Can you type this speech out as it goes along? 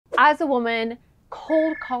As a woman,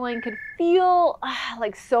 cold calling can feel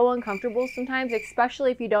like so uncomfortable sometimes,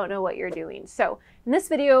 especially if you don't know what you're doing. So in this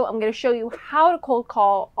video, I'm going to show you how to cold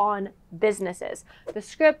call on businesses, the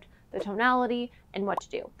script, the tonality, and what to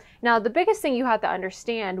do. Now, the biggest thing you have to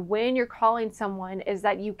understand when you're calling someone is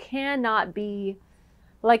that you cannot be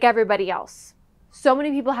like everybody else. So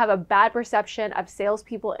many people have a bad perception of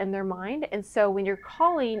salespeople in their mind. And so when you're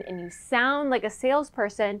calling and you sound like a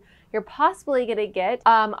salesperson, you're possibly going to get,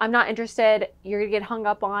 I'm not interested. You're going to get hung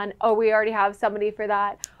up on, oh, we already have somebody for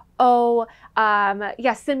that. Oh,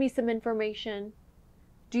 yeah, send me some information.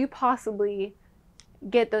 Do you possibly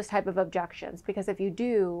get those type of objections? Because if you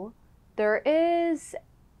do, there is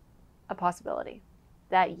a possibility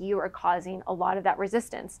that you are causing a lot of that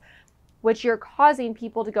resistance, which you're causing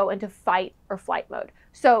people to go into fight or flight mode.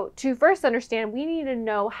 So to first understand, we need to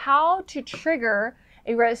know how to trigger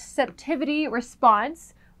a receptivity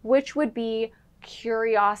response, which would be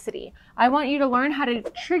curiosity. I want you to learn how to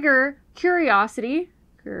trigger curiosity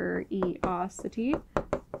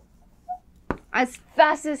as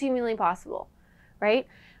fast as humanly possible, right?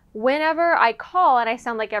 Whenever I call and I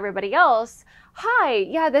sound like everybody else, hi,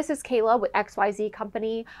 yeah, this is Kayla with XYZ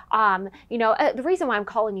company. The reason why I'm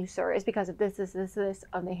calling you, sir, is because of this,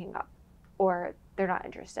 and they hang up, or they're not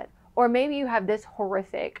interested. Or maybe you have this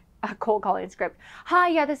horrific cold calling script. Hi,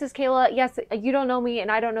 yeah, this is Kayla. Yes, you don't know me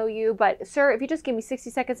and I don't know you, but sir, if you just give me 60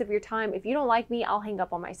 seconds of your time, if you don't like me, I'll hang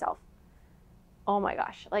up on myself. Oh my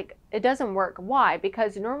gosh, like it doesn't work. Why?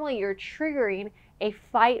 Because normally you're triggering a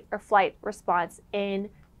fight or flight response in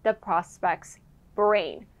the prospect's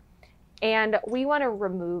brain. And we want to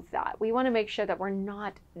remove that. We want to make sure that we're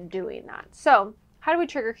not doing that. So how do we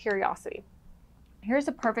trigger curiosity? Here's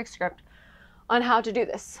a perfect script on how to do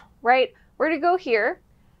this, right? We're going to go here.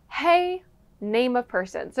 Hey, name of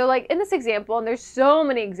person. So like in this example, and there's so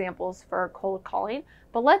many examples for cold calling,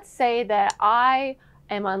 but let's say that I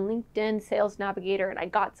am on LinkedIn Sales Navigator and I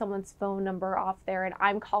got someone's phone number off there and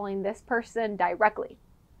I'm calling this person directly.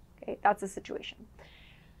 Okay, that's a situation.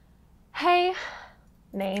 Hey,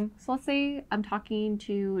 name. So let's say I'm talking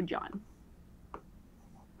to John.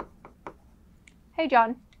 Hey,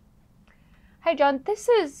 John. Hey, John, this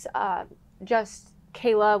is just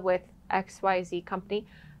Kayla with XYZ company.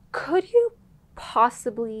 Could you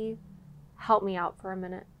possibly help me out for a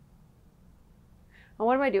minute? And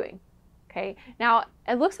what am I doing? Okay, now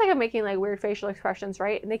it looks like I'm making like weird facial expressions,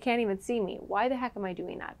 right? And they can't even see me. Why the heck am I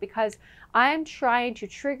doing that? Because I'm trying to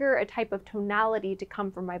trigger a type of tonality to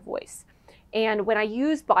come from my voice. And when I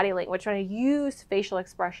use body language, when I use facial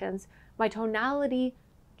expressions, my tonality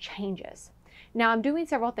changes. Now I'm doing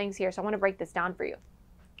several things here, so I want to break this down for you.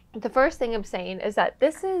 The first thing I'm saying is that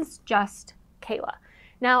this is just Kayla.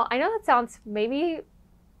 Now I know that sounds maybe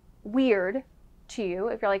weird to you.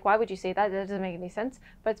 If you're like, why would you say that? That doesn't make any sense,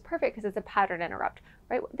 but it's perfect because it's a pattern interrupt,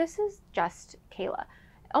 right? This is just Kayla.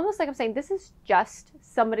 Almost like I'm saying, this is just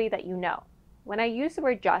somebody that you know. When I use the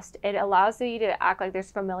word just, it allows me to act like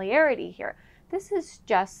there's familiarity here. This is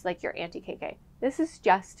just like your Auntie KK. This is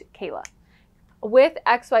just Kayla with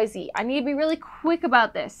XYZ. I need to be really quick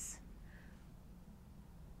about this,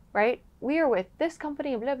 right? We are with this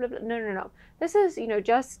company and blah, blah, blah. No. This is,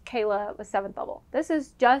 just Kayla with 7th level. This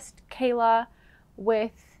is just Kayla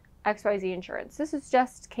with XYZ insurance. This is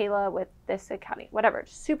just Kayla with this accounting, whatever.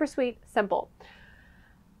 Super sweet, simple.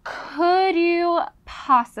 Could and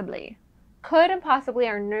possibly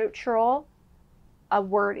are neutral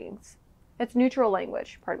wordings. It's neutral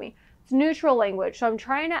language, pardon me. It's neutral language. So I'm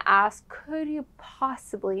trying to ask, could you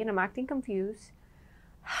possibly, and I'm acting confused,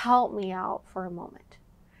 help me out for a moment?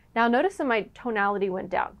 Now notice that my tonality went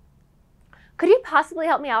down. Could you possibly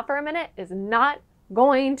help me out for a minute is not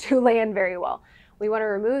going to land very well. We want to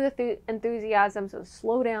remove the enthusiasm, so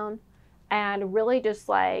slow down and really just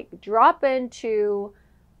like drop into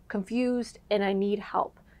confused and I need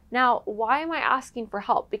help. Now, why am I asking for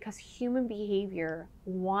help? Because human behavior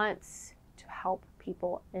wants to help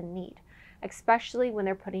people in need, especially when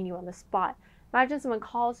they're putting you on the spot. Imagine someone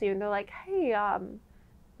calls you and they're like, hey, and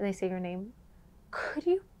they say your name. Could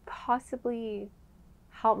you possibly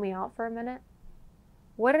help me out for a minute?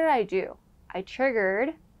 What did I do? I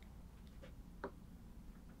triggered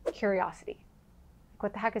curiosity.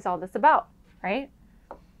 What the heck is all this about, right?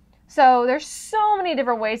 So there's so many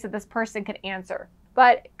different ways that this person could answer.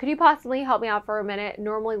 But could you possibly help me out for a minute?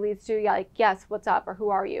 Normally leads to like, yes, what's up? Or who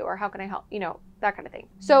are you? Or how can I help? That kind of thing.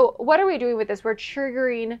 So what are we doing with this? We're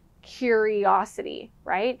triggering curiosity,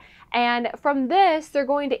 right? And from this, they're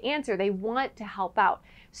going to answer. They want to help out.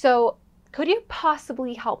 So could you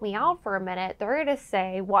possibly help me out for a minute? They're going to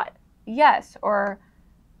say what? Yes, or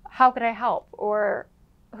how could I help? Or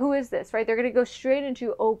who is this, right? They're going to go straight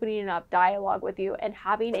into opening up dialogue with you and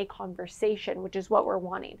having a conversation, which is what we're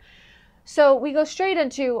wanting. So we go straight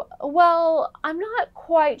into, well, I'm not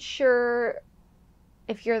quite sure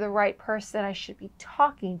if you're the right person I should be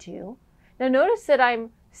talking to. Now notice that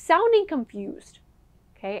I'm sounding confused.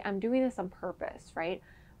 Okay, I'm doing this on purpose, right?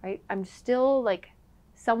 I'm still like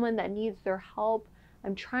someone that needs their help.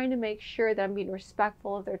 I'm trying to make sure that I'm being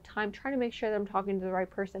respectful of their time, trying to make sure that I'm talking to the right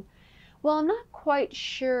person. Well, I'm not quite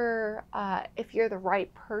sure if you're the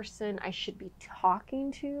right person I should be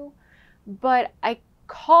talking to, but I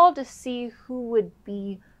called to see who would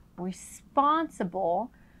be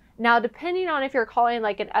responsible. Now, depending on if you're calling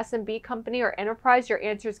like an SMB company or enterprise, your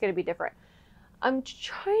answer is going to be different.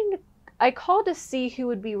 I called to see who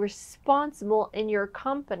would be responsible in your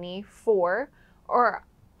company for, or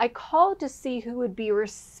I called to see who would be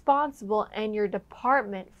responsible in your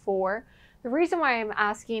department for. The reason why I'm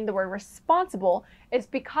asking the word responsible is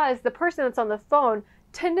because the person that's on the phone,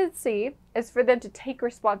 tendency is for them to take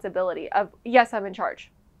responsibility of, yes, I'm in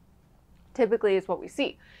charge. Typically is what we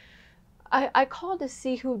see. I called to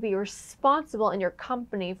see who would be responsible in your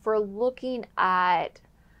company for looking at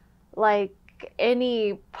like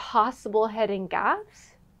any possible hidden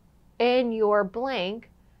gaps in your blank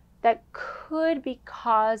that could be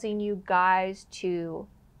causing you guys to,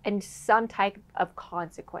 and some type of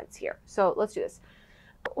consequence here. So let's do this.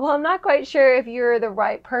 Well, I'm not quite sure if you're the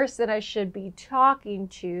right person I should be talking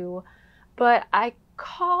to, but I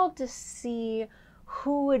called to see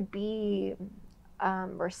who would be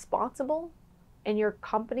responsible in your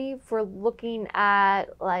company for looking at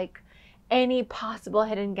like any possible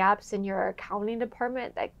hidden gaps in your accounting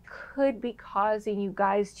department that could be causing you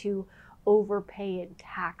guys to overpay in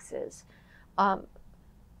taxes.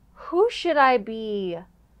 Who should I be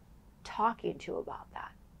talking to about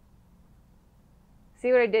that?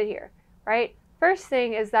 See what I did here, right? First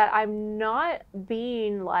thing is that I'm not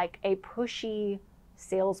being like a pushy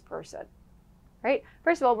salesperson, right?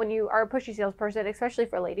 First of all, when you are a pushy salesperson, especially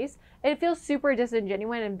for ladies, it feels super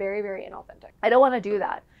disingenuous and very, very inauthentic. I don't want to do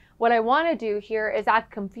that. What I want to do here is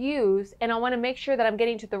act confused, and I want to make sure that I'm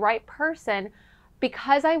getting to the right person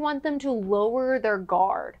because I want them to lower their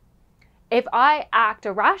guard. If I act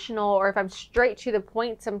irrational or if I'm straight to the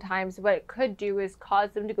point sometimes, what it could do is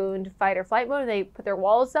cause them to go into fight or flight mode and they put their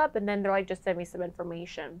walls up and then they're like, just send me some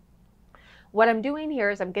information. What I'm doing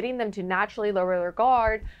here is I'm getting them to naturally lower their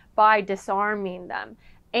guard by disarming them.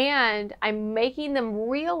 And I'm making them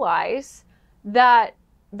realize that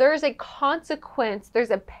there's a consequence,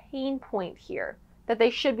 there's a pain point here that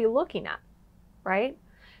they should be looking at, right?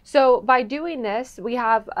 So by doing this, we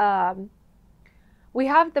have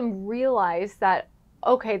them realize that,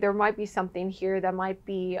 okay, there might be something here that might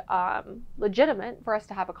be legitimate for us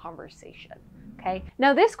to have a conversation, okay?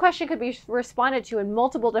 Now this question could be responded to in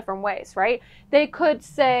multiple different ways, right? They could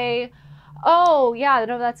say, oh yeah,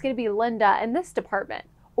 no, that's gonna be Linda in this department.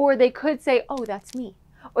 Or they could say, oh, that's me.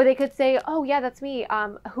 Or they could say, oh yeah, that's me.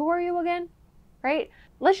 Who are you again, right?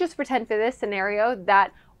 Let's just pretend for this scenario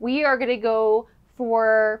that we are gonna go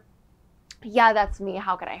for, yeah, that's me,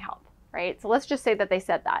 how can I help? Right? So let's just say that they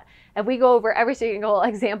said that. If we go over every single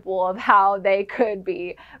example of how they could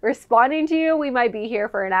be responding to you, we might be here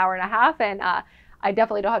for an hour and a half, and I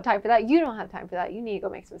definitely don't have time for that. You don't have time for that. You need to go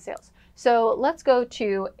make some sales. So let's go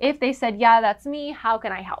to, if they said, yeah, that's me, how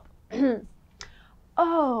can I help?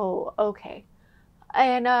 Oh, okay.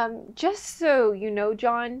 And just so you know,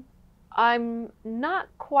 John, I'm not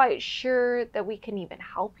quite sure that we can even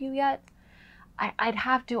help you yet. I'd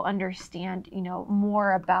have to understand,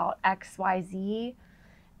 more about XYZ.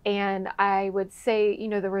 And I would say,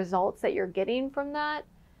 the results that you're getting from that,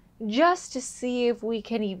 just to see if we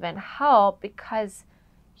can even help, because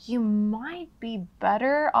you might be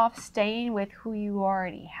better off staying with who you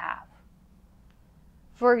already have.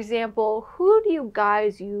 For example, who do you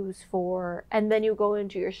guys use for, and then you go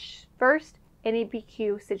into your first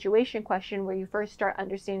NAPQ situation question where you first start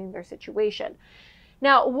understanding their situation.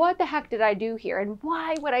 Now, what the heck did I do here? And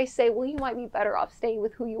why would I say, well, you might be better off staying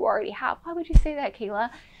with who you already have? Why would you say that, Kayla?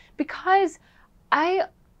 Because as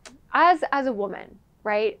a woman,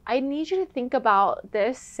 right, I need you to think about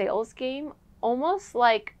this sales game almost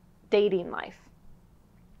like dating life,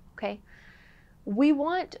 okay? We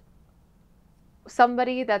want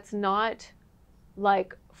somebody that's not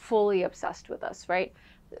like fully obsessed with us, right?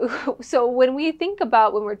 So when we think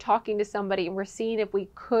about when we're talking to somebody and we're seeing if we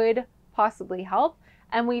could possibly help,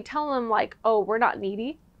 and we tell them like, oh, we're not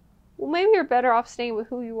needy, well, maybe you're better off staying with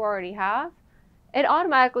who you already have. It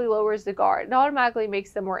automatically lowers the guard. It automatically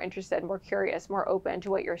makes them more interested, more curious, more open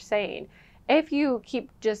to what you're saying. If you keep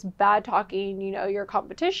just bad talking, your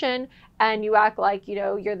competition, and you act like,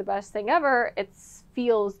 you're the best thing ever, it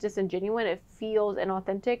feels disingenuous, it feels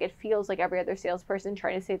inauthentic, it feels like every other salesperson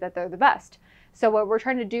trying to say that they're the best. So what we're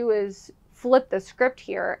trying to do is flip the script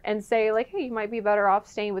here and say like, hey, you might be better off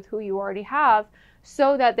staying with who you already have,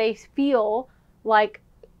 so that they feel like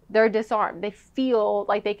they're disarmed. They feel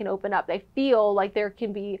like they can open up. They feel like there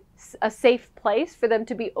can be a safe place for them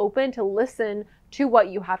to be open to listen to what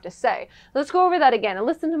you have to say. Let's go over that again and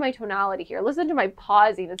listen to my tonality here. Listen to my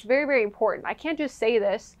pausing. It's very, very important. I can't just say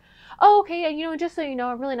this, oh, okay, and just so you know,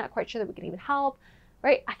 I'm really not quite sure that we can even help,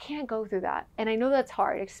 right? I can't go through that. And I know that's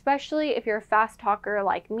hard, especially if you're a fast talker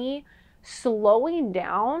like me. Slowing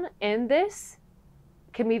down in this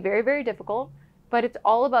can be very, very difficult, but it's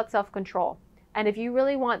all about self-control. And if you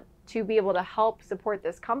really want to be able to help support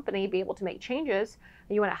this company, be able to make changes,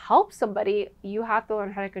 and you want to help somebody, you have to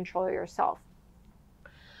learn how to control yourself.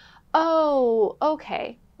 Oh,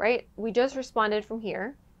 okay, right? We just responded from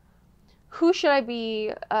here. Who should I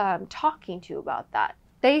be talking to about that?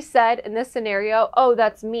 They said in this scenario, oh,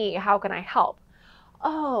 that's me. How can I help?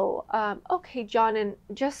 Oh, okay, John, and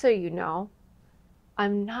just so you know,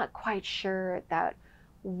 I'm not quite sure that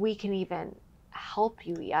we can even help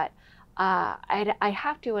you yet. I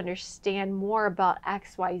have to understand more about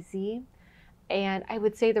XYZ, and I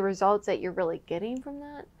would say the results that you're really getting from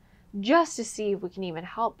that, just to see if we can even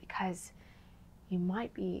help, because you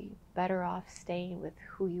might be better off staying with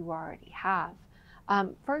who you already have.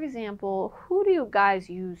 For example, who do you guys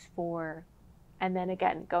use for, and then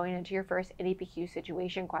again, going into your first NEPQ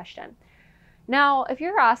situation question. Now, if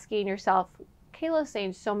you're asking yourself, Kayla's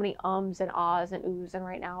saying so many ums and ahs and oohs and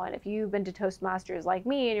right now, and if you've been to Toastmasters like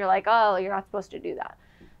me and you're like, oh, you're not supposed to do that.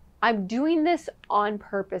 I'm doing this on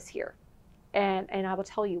purpose here, and I will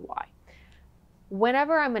tell you why.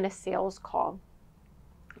 Whenever I'm in a sales call,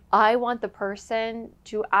 I want the person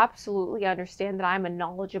to absolutely understand that I'm a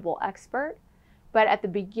knowledgeable expert. But at the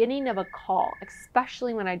beginning of a call,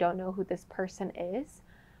 especially when I don't know who this person is,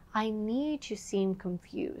 I need to seem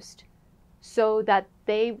confused so that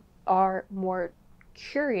they are more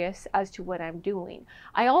curious as to what I'm doing.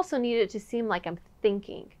 I also need it to seem like I'm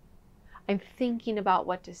thinking. I'm thinking about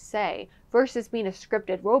what to say versus being a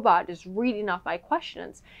scripted robot just reading off my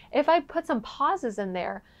questions. If I put some pauses in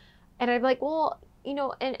there and I'm like, well,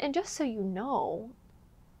 and just so you know,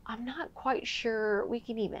 I'm not quite sure we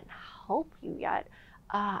can even help you yet.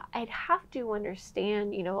 I'd have to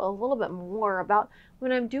understand, a little bit more about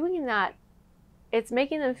when I'm doing that, it's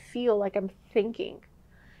making them feel like I'm thinking.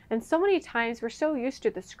 And so many times we're so used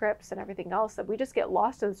to the scripts and everything else that we just get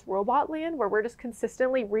lost in this robot land where we're just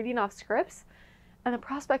consistently reading off scripts, and the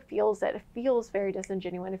prospect feels it. It feels very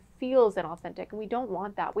disingenuous. It feels inauthentic, and we don't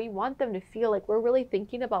want that. We want them to feel like we're really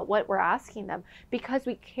thinking about what we're asking them because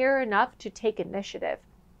we care enough to take initiative.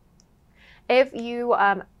 If you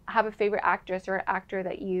have a favorite actress or an actor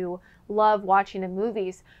that you love watching in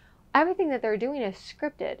movies, everything that they're doing is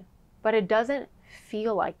scripted, but it doesn't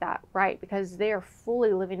feel like that, right? Because they are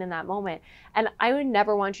fully living in that moment. And I would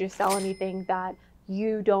never want you to sell anything that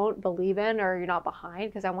you don't believe in or you're not behind,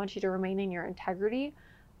 because I want you to remain in your integrity.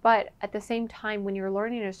 But at the same time, when you're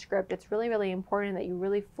learning a script, it's really, really important that you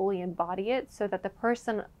really fully embody it so that the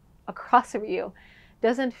person across from you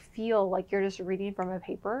doesn't feel like you're just reading from a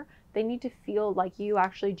paper. They need to feel like you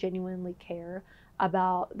actually genuinely care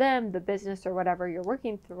about them, the business, or whatever you're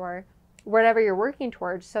working through, whatever you're working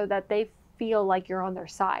towards, so that they feel like you're on their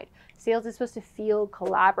side. Sales is supposed to feel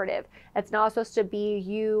collaborative. It's not supposed to be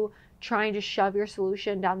you trying to shove your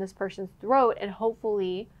solution down this person's throat and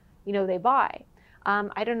hopefully, they buy.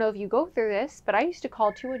 I don't know if you go through this, but I used to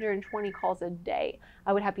call 220 calls a day.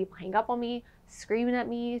 I would have people hang up on me, screaming at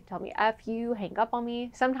me, tell me F you, hang up on me.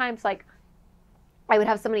 Sometimes I would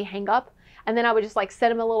have somebody hang up, and then I would just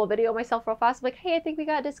send them a little video of myself real fast, like, hey, I think we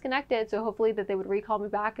got disconnected. So hopefully that they would recall me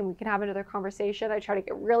back and we can have another conversation. I try to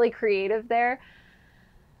get really creative there.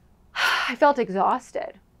 I felt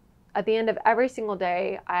exhausted. At the end of every single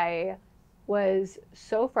day, I was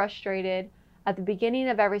so frustrated. At the beginning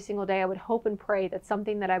of every single day, I would hope and pray that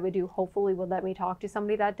something that I would do hopefully would let me talk to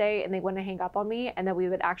somebody that day and they wouldn't hang up on me and that we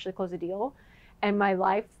would actually close a deal. And my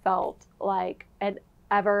life felt like an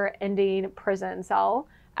ever-ending prison cell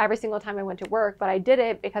every single time I went to work, but I did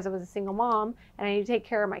it because I was a single mom and I need to take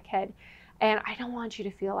care of my kid. And I don't want you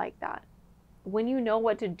to feel like that. When you know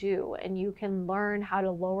what to do and you can learn how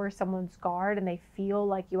to lower someone's guard and they feel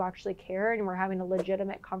like you actually care and we're having a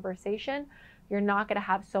legitimate conversation, you're not going to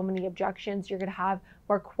have so many objections. You're going to have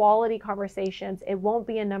more quality conversations. It won't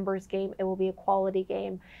be a numbers game. It will be a quality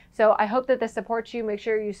game. So I hope that this supports you. Make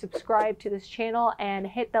sure you subscribe to this channel and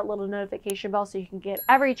hit that little notification bell so you can get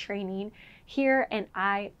every training here, and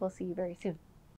I will see you very soon.